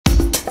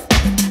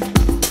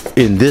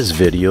In this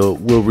video,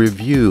 we'll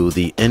review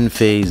the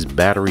Enphase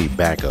battery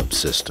backup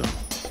system.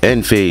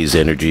 Enphase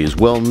Energy is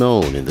well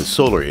known in the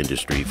solar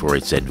industry for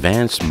its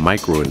advanced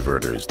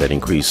microinverters that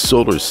increase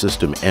solar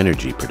system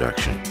energy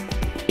production.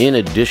 In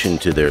addition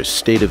to their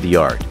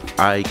state-of-the-art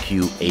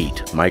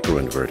IQ8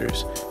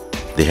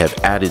 microinverters, they have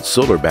added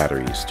solar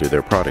batteries to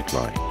their product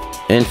line.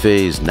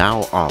 Enphase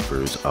now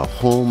offers a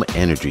home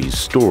energy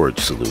storage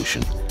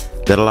solution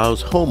that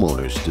allows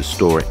homeowners to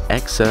store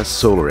excess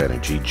solar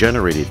energy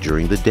generated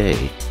during the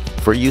day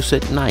for use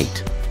at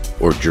night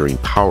or during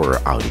power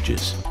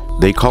outages.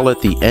 They call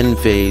it the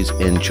Enphase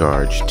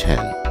Encharge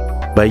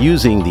 10. By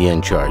using the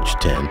Encharge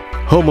 10,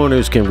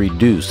 homeowners can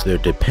reduce their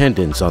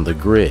dependence on the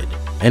grid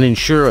and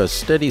ensure a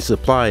steady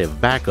supply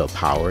of backup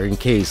power in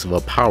case of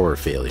a power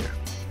failure.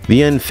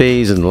 The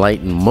Enphase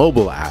Enlighten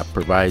mobile app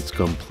provides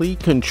complete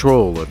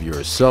control of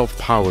your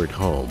self-powered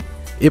home.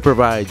 It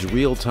provides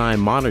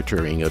real-time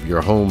monitoring of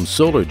your home's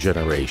solar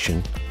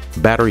generation,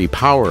 battery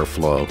power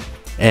flow,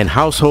 and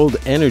household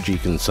energy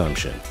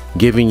consumption,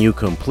 giving you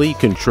complete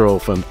control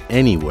from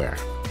anywhere.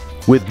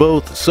 With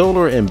both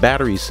solar and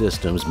battery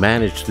systems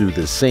managed through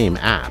the same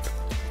app,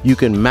 you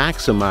can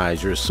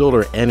maximize your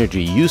solar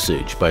energy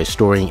usage by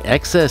storing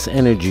excess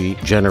energy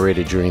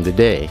generated during the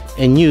day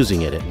and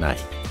using it at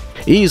night.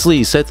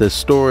 Easily set the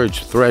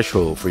storage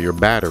threshold for your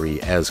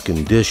battery as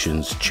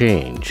conditions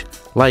change,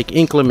 like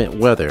inclement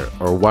weather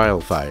or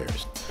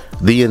wildfires.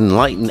 The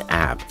Enlighten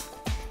app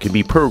can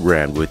be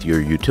programmed with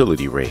your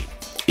utility rate.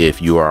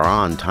 If you are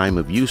on time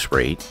of use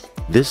rate,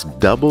 this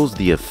doubles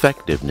the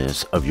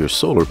effectiveness of your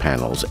solar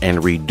panels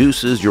and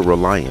reduces your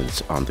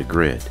reliance on the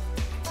grid.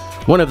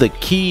 One of the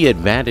key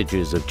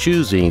advantages of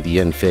choosing the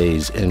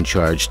Enphase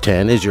Encharge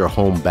 10 as your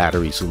home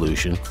battery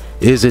solution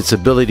is its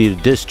ability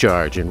to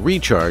discharge and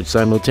recharge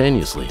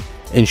simultaneously,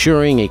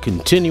 ensuring a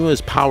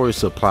continuous power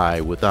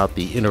supply without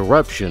the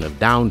interruption of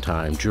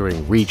downtime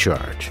during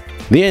recharge.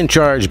 The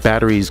Encharge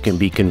batteries can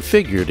be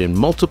configured in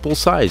multiple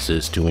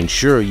sizes to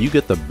ensure you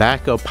get the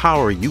backup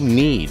power you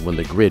need when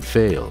the grid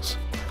fails.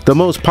 The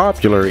most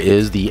popular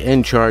is the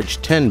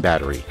Encharge 10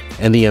 battery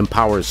and the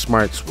Empower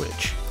Smart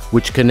Switch,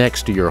 which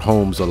connects to your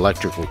home's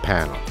electrical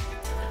panel.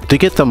 To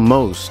get the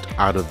most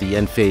out of the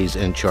Enphase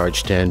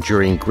Encharge 10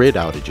 during grid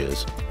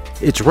outages,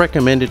 it's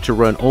recommended to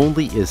run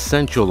only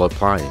essential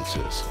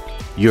appliances.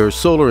 Your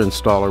solar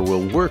installer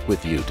will work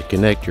with you to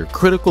connect your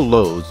critical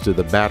loads to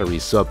the battery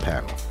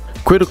subpanel.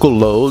 Critical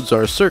loads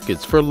are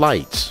circuits for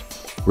lights,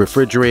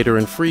 refrigerator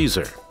and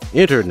freezer,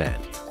 internet,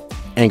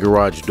 and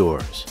garage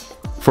doors.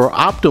 For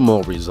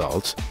optimal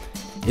results,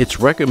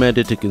 it's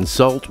recommended to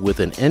consult with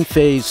an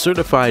Enphase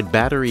certified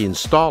battery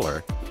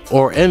installer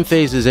or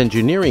Enphase's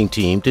engineering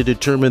team to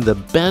determine the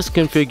best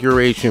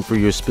configuration for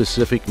your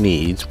specific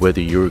needs,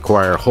 whether you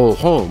require whole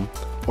home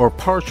or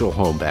partial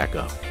home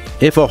backup.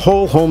 If a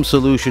whole home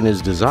solution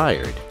is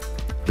desired,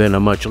 then a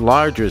much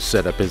larger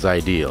setup is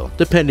ideal,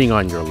 depending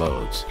on your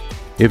loads.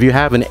 If you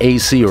have an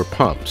AC or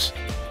pumps,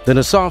 then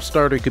a soft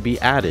starter could be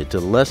added to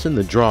lessen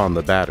the draw on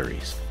the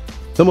batteries.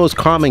 The most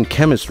common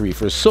chemistry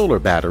for solar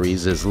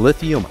batteries is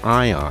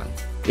lithium-ion.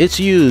 It's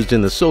used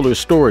in the solar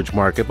storage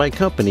market by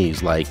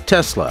companies like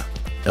Tesla,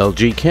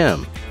 LG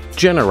Chem,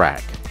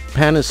 Generac,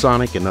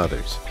 Panasonic, and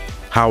others.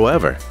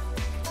 However,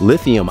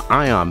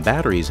 lithium-ion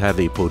batteries have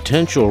a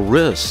potential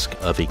risk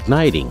of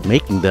igniting,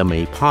 making them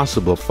a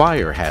possible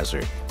fire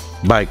hazard.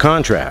 By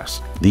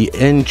contrast, the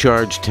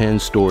Encharge 10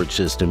 storage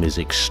system is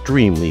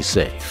extremely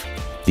safe.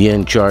 The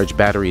Encharge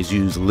batteries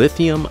use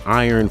lithium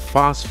iron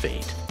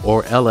phosphate,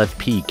 or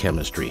LFP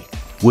chemistry,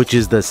 which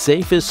is the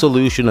safest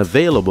solution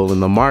available in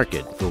the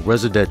market for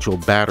residential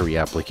battery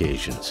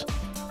applications.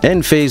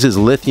 Enphase's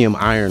lithium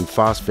iron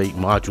phosphate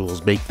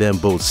modules make them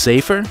both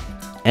safer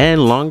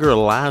and longer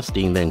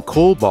lasting than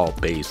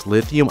cobalt-based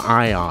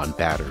lithium-ion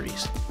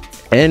batteries.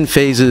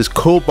 Enphase's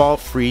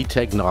cobalt-free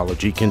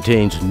technology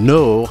contains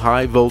no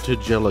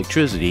high-voltage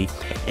electricity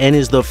and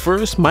is the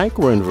first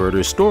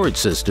microinverter storage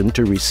system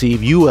to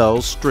receive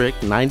UL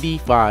strict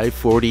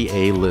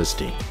 9540A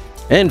listing.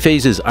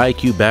 Enphase's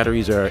IQ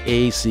batteries are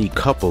AC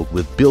coupled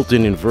with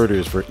built-in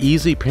inverters for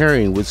easy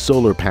pairing with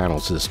solar panel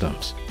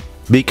systems.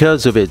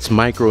 Because of its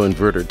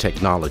microinverter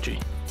technology,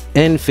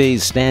 Enphase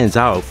stands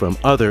out from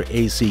other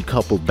AC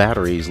coupled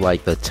batteries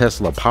like the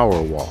Tesla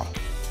Powerwall.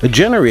 A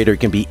generator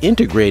can be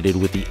integrated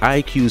with the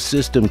IQ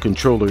System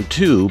Controller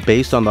 2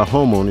 based on the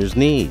homeowner's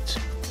needs.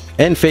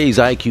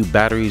 Enphase IQ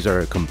batteries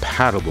are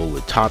compatible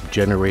with top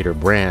generator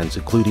brands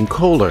including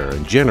Kohler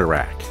and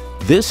Generac.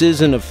 This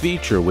isn't a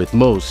feature with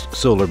most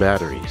solar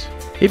batteries.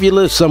 If you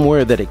live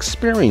somewhere that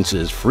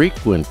experiences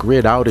frequent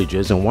grid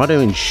outages and want to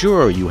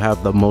ensure you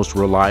have the most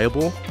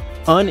reliable,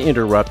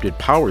 uninterrupted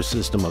power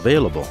system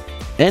available,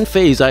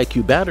 Enphase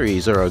IQ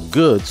batteries are a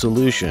good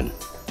solution.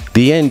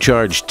 The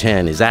Encharge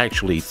 10 is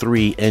actually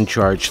 3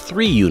 Encharge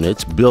 3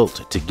 units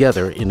built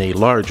together in a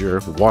larger,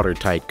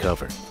 watertight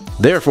cover.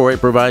 Therefore, it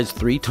provides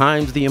 3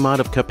 times the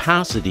amount of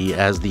capacity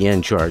as the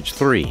Encharge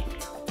 3.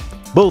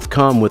 Both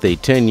come with a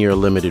 10-year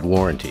limited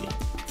warranty.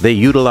 They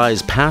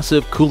utilize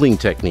passive cooling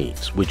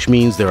techniques, which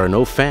means there are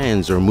no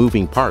fans or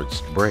moving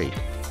parts to break.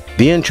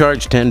 The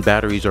Encharge 10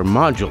 batteries are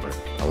modular,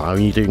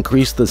 allowing you to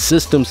increase the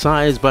system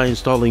size by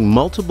installing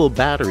multiple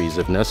batteries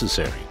if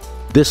necessary.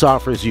 This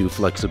offers you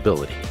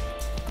flexibility.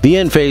 The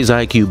Enphase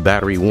IQ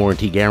battery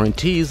warranty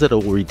guarantees that it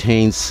will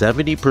retain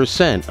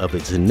 70% of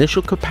its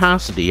initial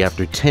capacity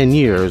after 10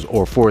 years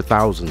or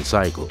 4,000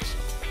 cycles.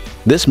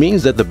 This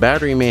means that the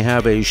battery may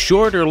have a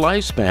shorter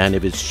lifespan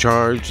if it's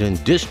charged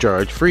and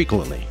discharged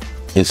frequently.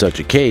 In such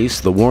a case,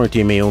 the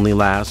warranty may only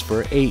last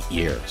for 8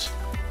 years.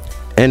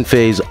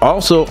 Enphase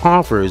also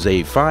offers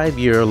a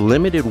 5-year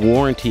limited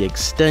warranty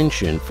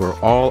extension for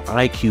all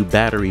IQ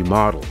battery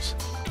models,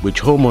 which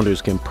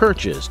homeowners can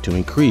purchase to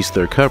increase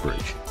their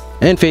coverage.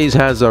 Enphase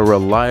has a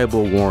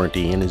reliable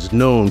warranty and is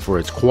known for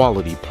its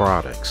quality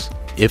products.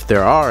 If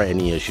there are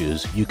any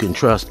issues, you can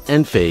trust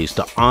Enphase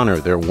to honor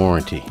their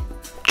warranty.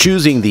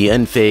 Choosing the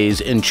Enphase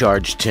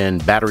Encharge 10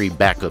 battery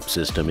backup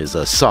system is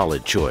a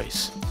solid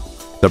choice.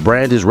 The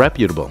brand is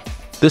reputable.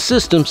 The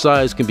system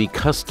size can be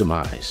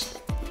customized.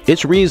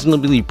 It's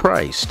reasonably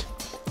priced,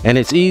 and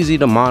it's easy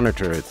to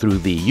monitor through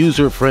the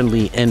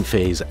user-friendly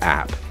Enphase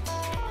app.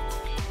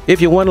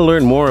 If you want to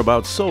learn more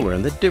about solar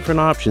and the different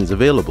options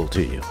available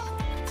to you,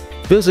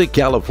 visit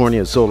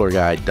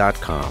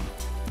CaliforniaSolarGuide.com.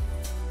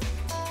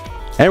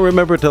 And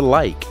remember to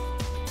like,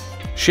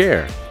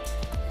 share,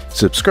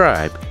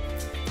 subscribe,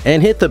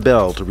 and hit the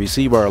bell to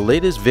receive our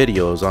latest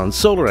videos on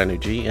solar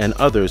energy and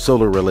other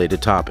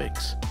solar-related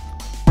topics.